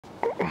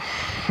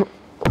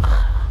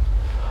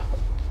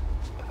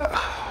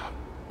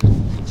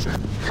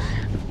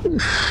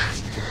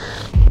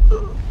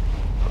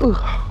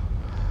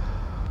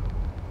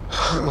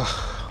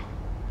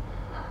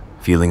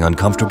Feeling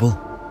uncomfortable?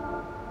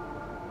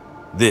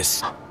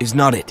 This is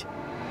not it.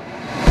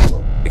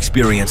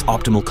 Experience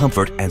optimal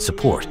comfort and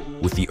support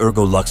with the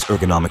ErgoLux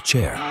ergonomic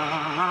chair.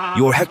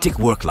 Your hectic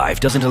work life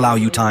doesn't allow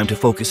you time to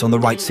focus on the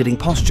right sitting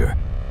posture,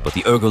 but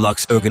the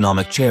ErgoLux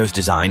ergonomic chair's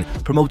design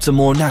promotes a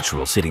more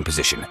natural sitting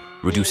position,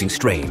 reducing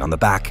strain on the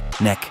back,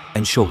 neck,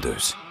 and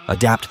shoulders.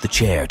 Adapt the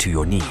chair to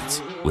your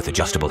needs with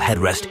adjustable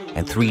headrest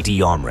and 3D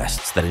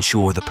armrests that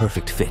ensure the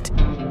perfect fit.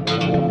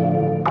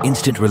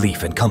 Instant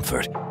relief and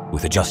comfort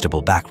with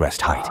adjustable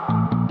backrest height.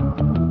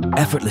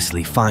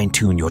 Effortlessly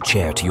fine-tune your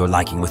chair to your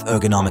liking with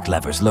ergonomic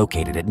levers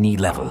located at knee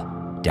level,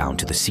 down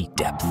to the seat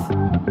depth.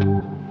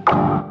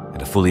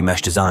 And a fully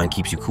mesh design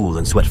keeps you cool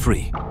and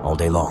sweat-free all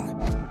day long.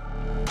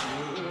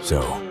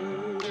 So,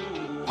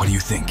 what do you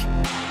think?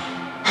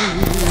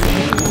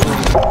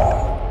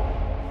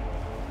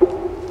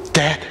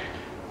 That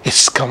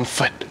is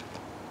comfort.